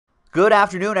Good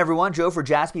afternoon, everyone. Joe for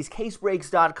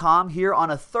JaspysCaseBreaks.com here on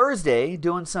a Thursday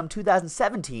doing some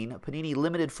 2017 Panini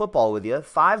Limited Football with you.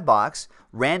 5-box,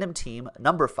 random team,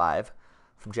 number 5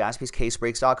 from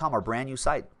JaspysCaseBreaks.com, our brand new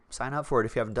site. Sign up for it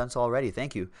if you haven't done so already.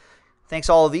 Thank you. Thanks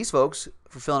to all of these folks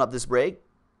for filling up this break.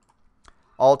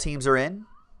 All teams are in.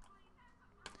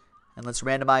 And let's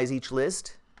randomize each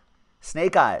list.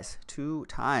 Snake Eyes, 2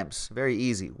 times. Very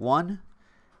easy. 1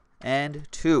 and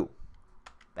 2.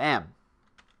 Bam.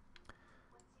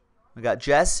 We got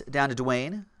Jess down to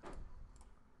Dwayne.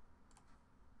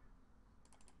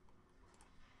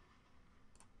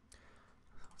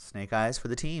 Snake Eyes for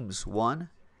the teams. 1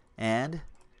 and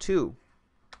 2.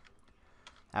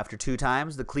 After 2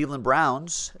 times, the Cleveland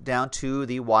Browns down to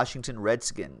the Washington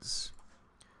Redskins.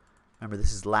 Remember,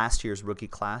 this is last year's rookie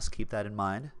class. Keep that in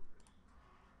mind.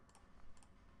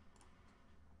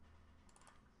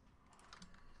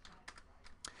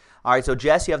 All right, so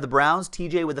Jess, you have the Browns.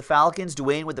 TJ with the Falcons.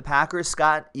 Dwayne with the Packers.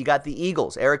 Scott, you got the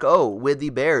Eagles. Eric O with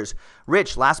the Bears.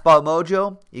 Rich, Last Ball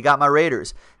Mojo, you got my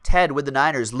Raiders. Ted with the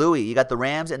Niners. Louie, you got the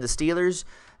Rams and the Steelers.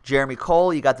 Jeremy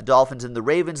Cole, you got the Dolphins and the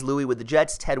Ravens. Louie with the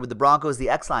Jets. Ted with the Broncos. The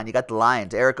X-Line, you got the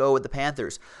Lions. Eric O with the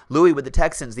Panthers. Louie with the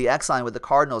Texans. The X-Line with the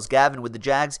Cardinals. Gavin with the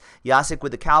Jags. Yasik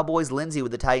with the Cowboys. Lindsey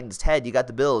with the Titans. Ted, you got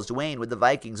the Bills. Dwayne with the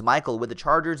Vikings. Michael with the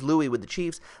Chargers. Louie with the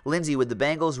Chiefs. Lindsey with the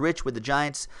Bengals. Rich with the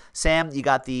Giants. Sam, you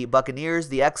got the Buccaneers.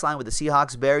 The X-Line with the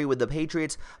Seahawks. Barry with the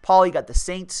Patriots. Paul, you got the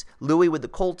Saints. Louie with the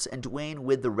Colts. And Dwayne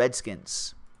with the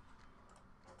Redskins.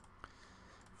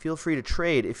 Feel free to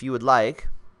trade if you would like.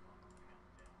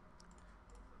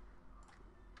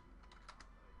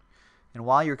 And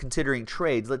while you're considering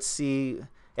trades, let's see.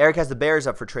 Eric has the Bears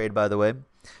up for trade, by the way.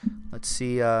 Let's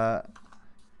see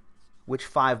which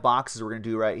 5 boxes we're going to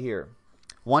do right here.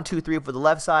 1, 2, 3 for the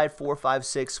left side, 4, 5,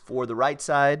 6 for the right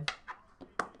side.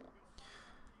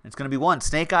 It's going to be 1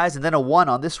 Snake Eyes and then a 1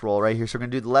 on this roll right here. So we're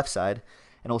going to do the left side.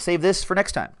 And we'll save this for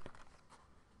next time.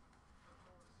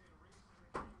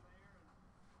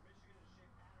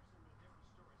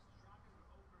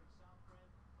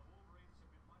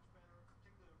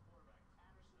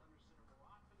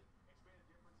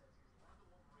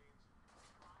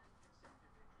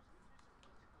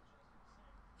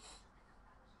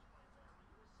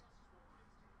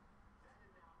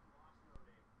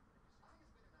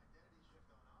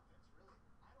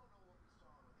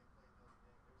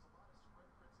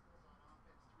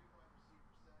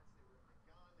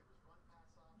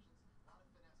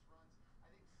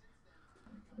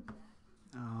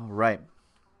 All right.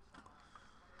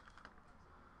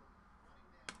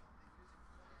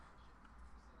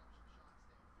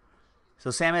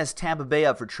 So Sam has Tampa Bay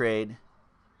up for trade.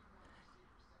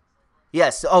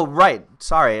 Yes. Oh, right.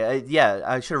 Sorry. Yeah,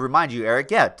 I should have reminded you, Eric.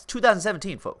 Yeah,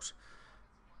 2017, folks.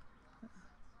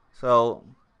 So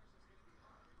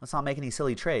let's not make any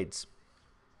silly trades.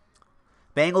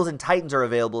 Bengals and Titans are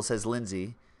available, says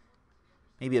Lindsay.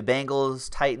 Maybe a Bengals,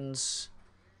 Titans,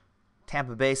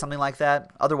 Tampa Bay, something like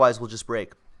that. Otherwise, we'll just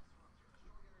break.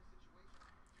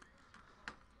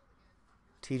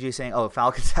 TJ saying, oh,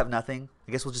 Falcons have nothing.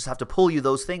 I guess we'll just have to pull you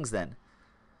those things then.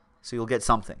 So you'll get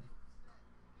something.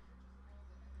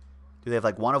 Do they have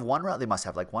like 1 of 1? They must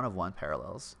have like 1 of 1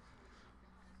 parallels.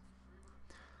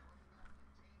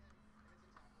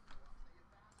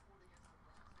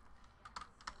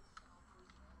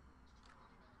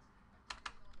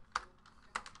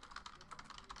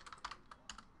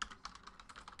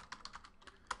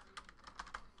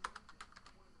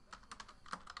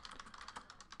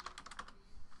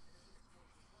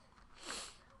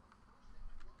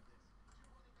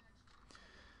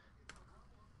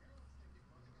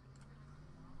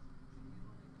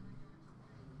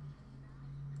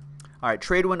 All right,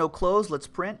 trade window closed. Let's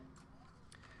print.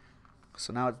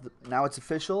 So now it's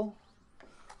official.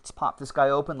 Let's pop this guy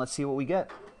open. Let's see what we get.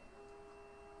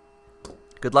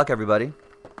 Good luck, everybody.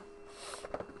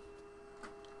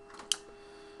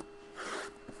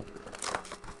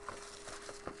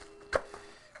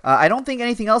 I don't think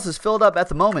anything else is filled up at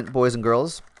the moment, boys and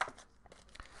girls.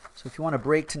 So if you want to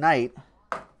break tonight,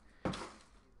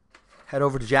 head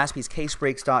over to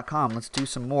JaspysCaseBreaks.com. Let's do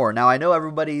some more. Now I know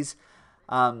everybody's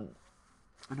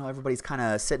kind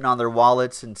of sitting on their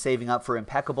wallets and saving up for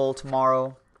Impeccable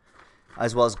tomorrow,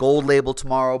 as well as Gold Label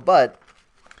tomorrow. But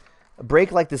a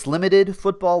break like this limited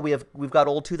football, we've got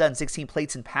old 2016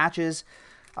 plates and patches.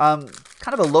 Kind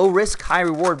of a low risk, high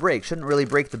reward break. Shouldn't really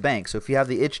break the bank. So if you have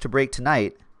the itch to break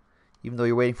tonight, even though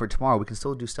you're waiting for tomorrow, we can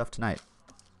still do stuff tonight.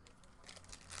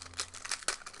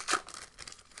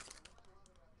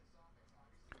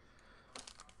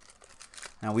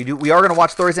 Now we are going to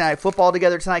watch Thursday Night Football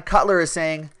together tonight. Cutler is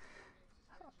saying,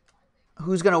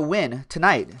 who's going to win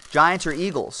tonight, Giants or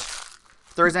Eagles?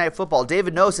 Thursday Night Football.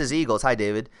 David No says Eagles. Hi,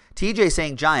 David. TJ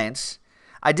saying Giants.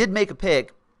 I did make a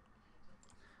pick.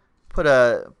 Put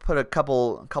a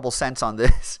couple cents on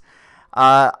this.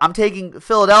 I'm taking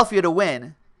Philadelphia to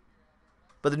win,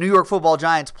 but the New York Football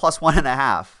Giants plus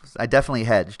 1.5. I definitely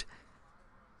hedged.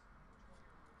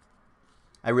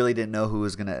 I really didn't know who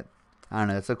was going to. I don't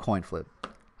know. It's a coin flip.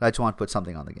 I just want to put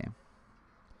something on the game.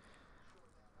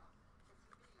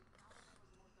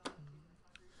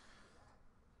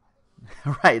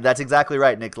 Right. That's exactly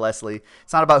right, Nick Leslie.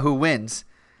 It's not about who wins.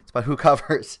 It's about who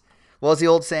covers. What was the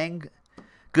old saying?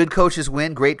 Good coaches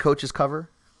win. Great coaches cover.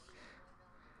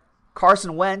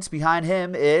 Carson Wentz, behind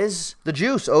him is the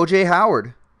Juice, O.J.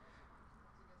 Howard.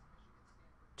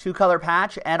 2-color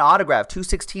patch and autograph.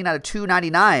 216 out of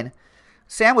 299.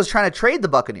 Sam was trying to trade the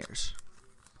Buccaneers.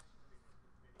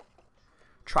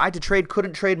 Tried to trade,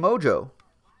 couldn't trade Mojo.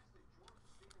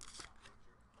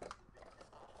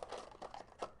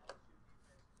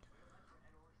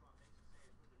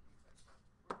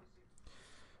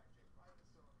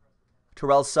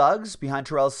 Terrell Suggs. Behind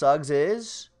Terrell Suggs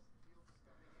is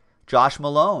Josh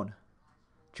Malone.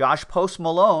 Josh Post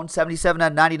Malone, 77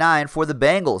 out of 99 for the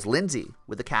Bengals. Lindsey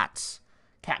with the Cats.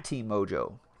 Cat Team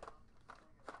Mojo.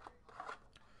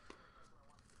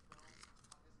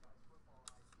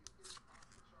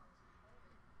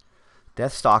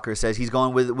 Deathstalker says he's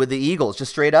going with the Eagles.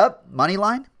 Just straight up, money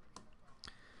line.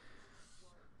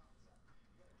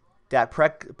 Dak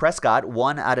Prescott,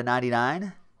 1 out of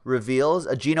 99. Reveals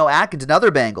a Geno Atkins, another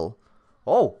Bengal.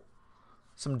 Oh,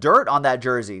 some dirt on that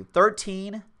jersey.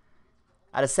 13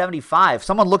 out of 75.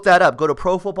 Someone look that up. Go to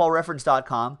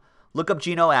ProFootballReference.com. Look up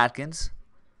Geno Atkins.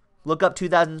 Look up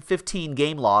 2015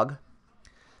 game log.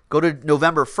 Go to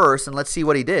November 1st and let's see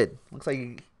what he did. Looks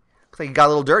like he got a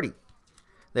little dirty.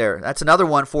 There. That's another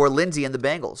one for Lindsey and the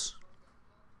Bengals.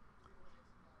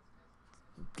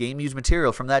 Game used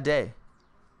material from that day.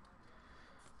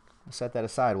 I'll set that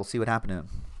aside. We'll see what happened to him.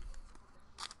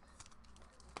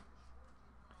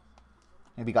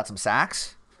 Maybe got some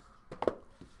sacks.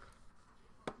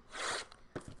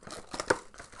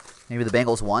 Maybe the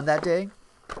Bengals won that day.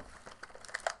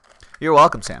 You're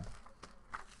welcome, Sam.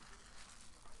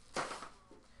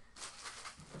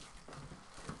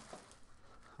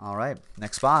 All right,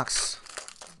 next box.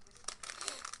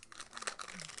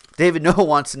 David No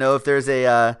wants to know if there's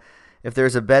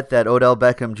a bet that Odell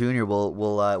Beckham Jr.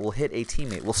 will hit a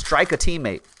teammate, will strike a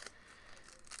teammate.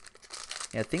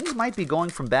 Yeah, things might be going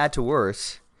from bad to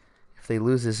worse if they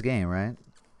lose this game, right?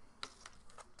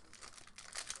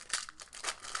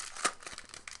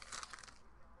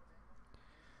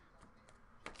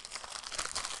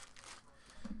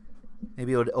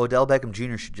 Maybe Odell Beckham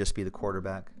Jr. should just be the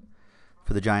quarterback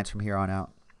for the Giants from here on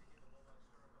out.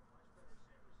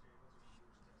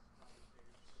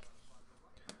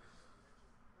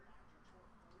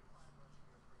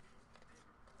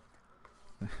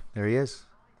 There he is.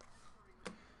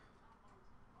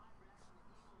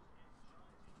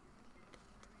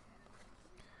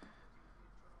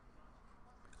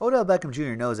 Odell Beckham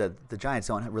Jr. knows that the Giants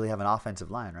don't really have an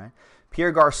offensive line, right?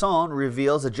 Pierre Garçon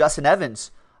reveals a Justin Evans,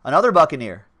 another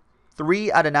Buccaneer.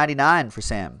 3 out of 99 for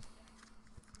Sam.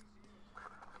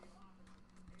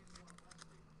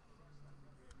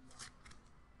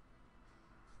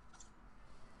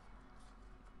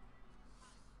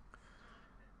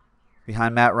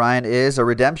 Behind Matt Ryan is a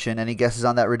redemption. Any guesses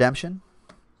on that redemption?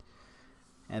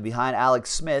 And behind Alex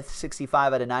Smith,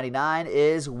 65 out of 99,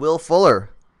 is Will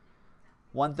Fuller.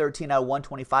 113 out of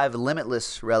 125,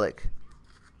 limitless relic.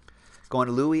 Going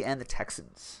to Louis and the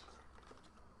Texans.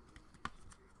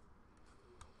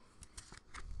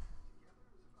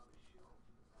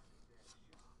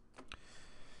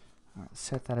 All right,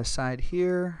 set that aside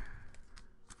here.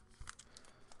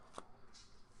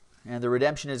 And the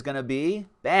redemption is going to be,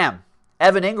 bam,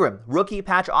 Evan Ingram. Rookie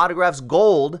patch autographs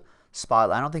gold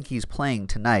spotlight. I don't think he's playing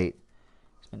tonight.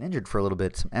 He's been injured for a little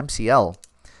bit. Some MCL.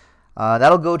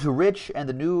 That'll go to Rich and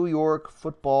the New York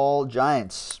Football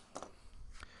Giants.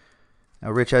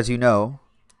 Now, Rich, as you know,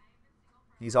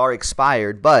 these are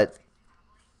expired, but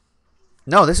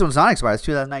no, this one's not expired. It's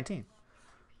 2019.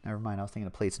 Never mind. I was thinking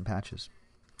of plates and patches.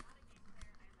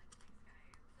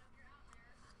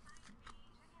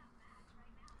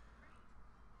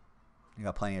 You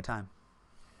got plenty of time.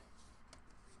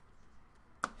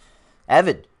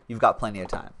 Evan, you've got plenty of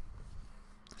time.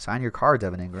 Sign your cards,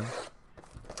 Evan Ingram.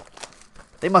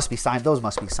 They must be signed. Those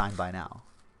must be signed by now.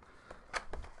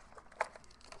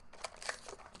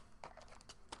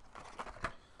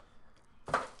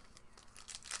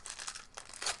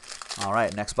 All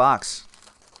right, next box.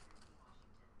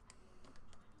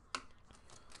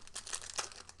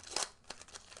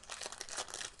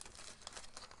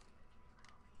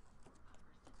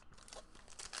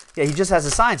 Yeah, he just has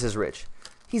a sign, says Rich.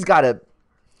 He's got to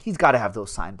have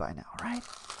those signed by now, right?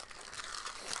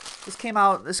 This came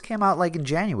out like in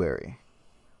January.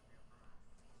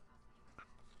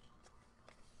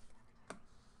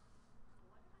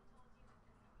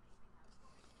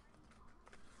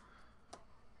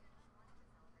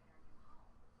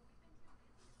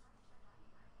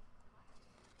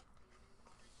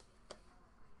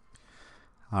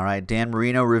 All right, Dan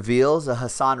Marino reveals a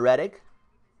Hassan Reddick,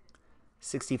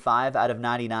 65 out of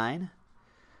 99.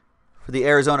 For the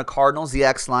Arizona Cardinals, the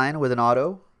X line with an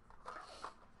auto.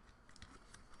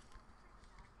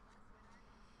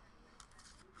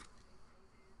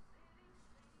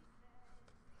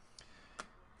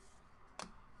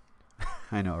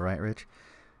 I know, right, Rich?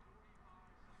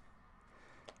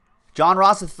 John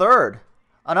Ross III,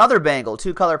 another Bengal,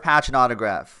 2-color patch and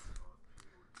autograph.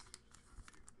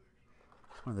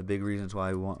 One of the big reasons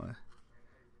why we want,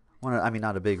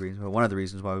 not a big reason, but one of the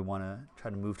reasons why we want to try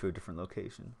to move to a different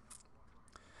location.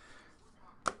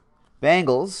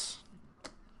 Bengals,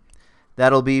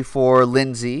 that'll be for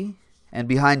Lindsay. And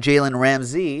behind Jalen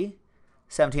Ramsey,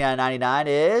 17 out of 99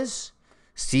 is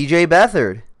C.J.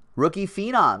 Beathard, rookie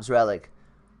Phenoms relic,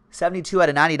 72 out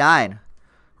of 99.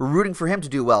 We're rooting for him to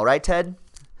do well, right, Ted?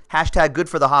 Hashtag good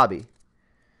for the hobby.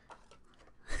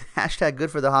 Hashtag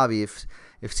good for the hobby if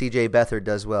C.J. Beathard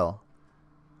does well.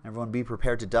 Everyone be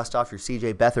prepared to dust off your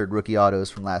C.J. Beathard rookie autos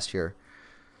from last year.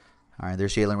 All right,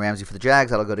 there's Jalen Ramsey for the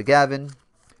Jags. That'll go to Gavin.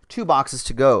 2 boxes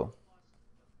to go.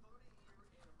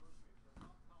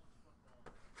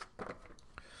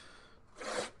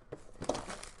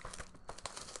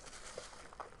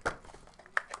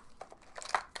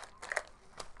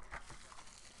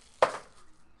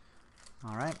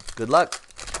 All right, good luck.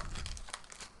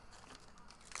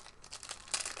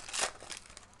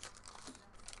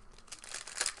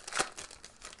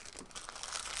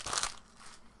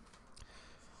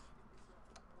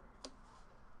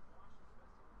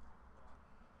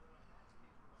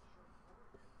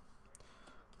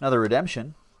 Another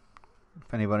redemption.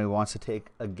 If anybody wants to take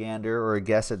a gander or a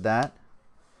guess at that.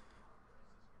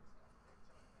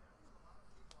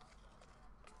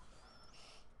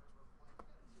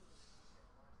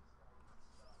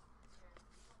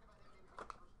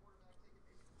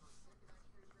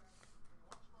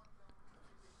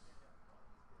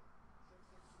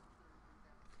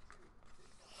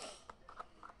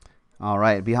 All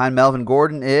right, behind Melvin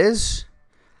Gordon is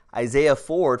Isaiah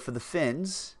Ford for the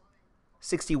Finns.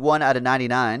 61 out of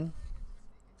 99.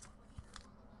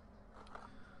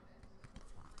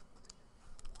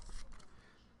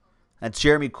 That's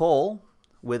Jeremy Cole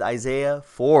with Isaiah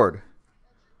Ford.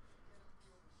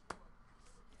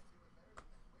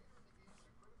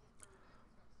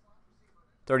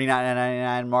 $39 out of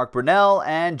 99, Mark Brunell.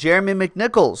 And Jeremy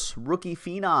McNichols, rookie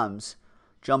Phenoms.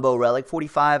 Jumbo relic,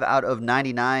 45 out of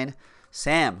 99.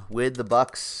 Sam with the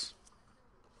Bucks.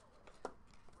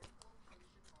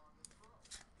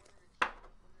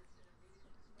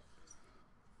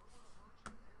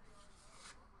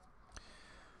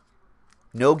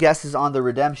 No guesses on the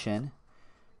redemption.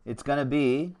 It's going to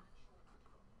be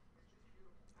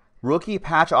rookie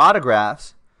patch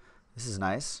autographs. This is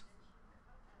nice.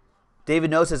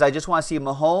 David No says, I just want to see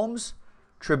Mahomes,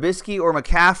 Trubisky, or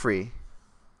McCaffrey.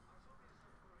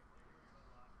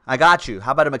 I got you.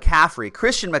 How about a McCaffrey?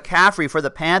 Christian McCaffrey for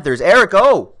the Panthers. Eric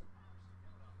O.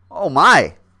 Oh,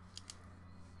 my.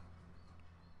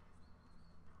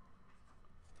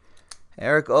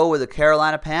 Eric O with the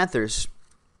Carolina Panthers.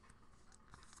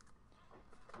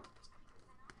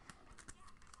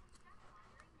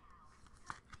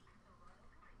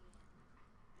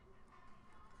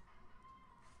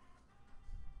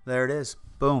 There it is.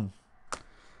 Boom.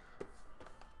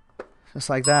 Just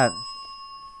like that.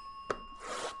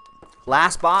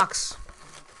 Last box.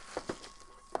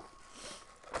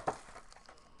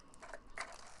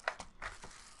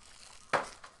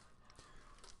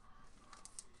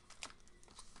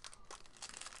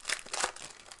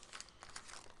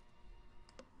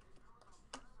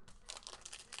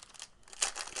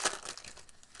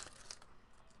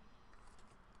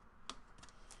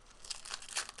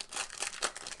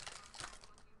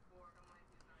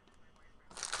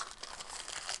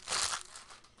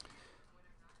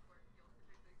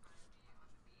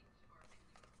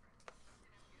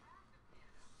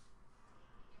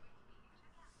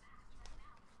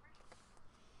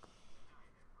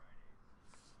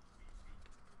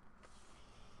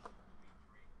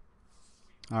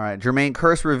 All right, Jermaine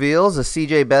Kearse reveals a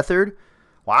C.J. Beathard.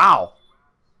 Wow.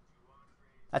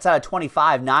 That's out of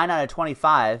 25. 9 out of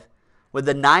 25 with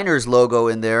the Niners logo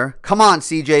in there. Come on,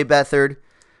 C.J. Beathard.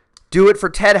 Do it for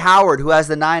Ted Howard, who has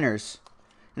the Niners.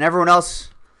 And everyone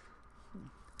else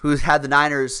who's had the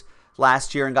Niners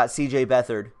last year and got C.J.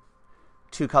 Beathard,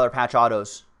 2-color patch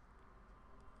autos.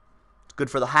 It's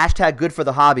good for the hashtag, good for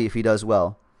the hobby if he does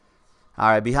well. All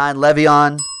right, behind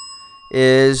Le'Veon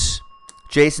is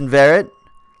Jason Verrett,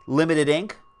 limited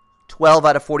ink, 12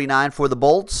 out of 49 for the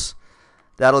Bolts.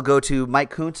 That'll go to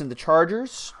Mike Kuntz and the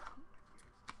Chargers.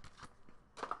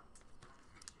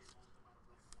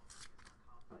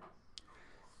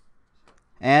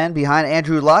 And behind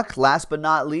Andrew Luck, last but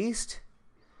not least,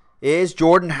 is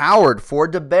Jordan Howard for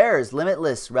the Bears.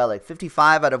 Limitless relic,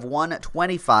 55 out of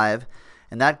 125.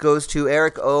 And that goes to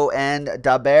Eric O. and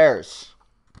the Bears.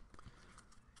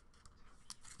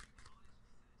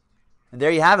 And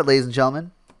there you have it, ladies and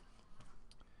gentlemen.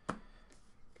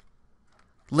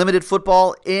 Limited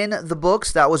football in the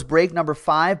books. That was break number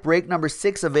 5. Break number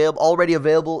 6 already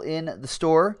available in the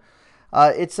store.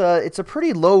 It's a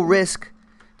pretty low risk.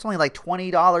 It's only like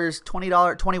 $20,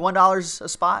 $21 a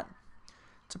spot.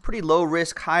 It's a pretty low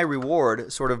risk, high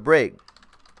reward sort of break.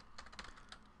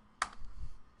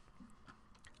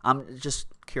 I'm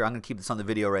going to keep this on the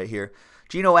video right here.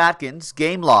 Geno Atkins,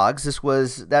 game logs.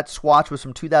 That swatch was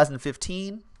from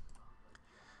 2015.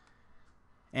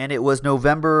 And it was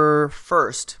November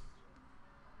 1st.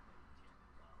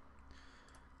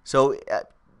 So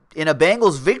in a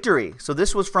Bengals victory. So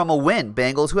this was from a win.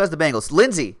 Bengals. Who has the Bengals?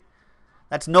 Lindsey.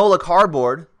 That's NOLA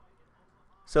cardboard.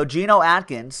 So Geno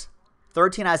Atkins,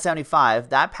 13 out of 75.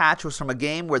 That patch was from a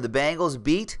game where the Bengals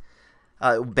beat.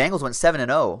 Bengals went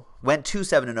 7-0. Went to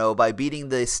 7-0 by beating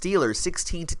the Steelers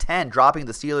 16-10, dropping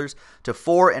the Steelers to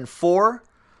 4-4.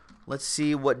 Let's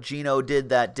see what Geno did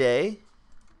that day.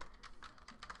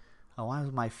 Oh, why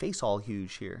is my face all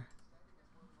huge here?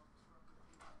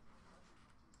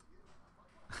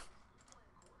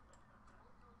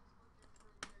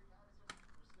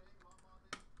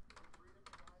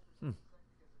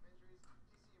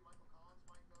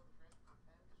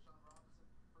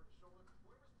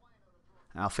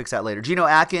 I'll fix that later. Geno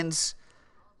Atkins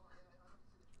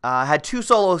had 2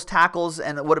 solo tackles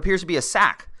and what appears to be a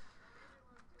sack.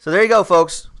 So there you go,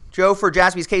 folks. Joe for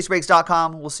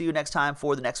JaspysCaseBreaks.com. We'll see you next time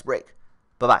for the next break.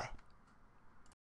 Bye-bye.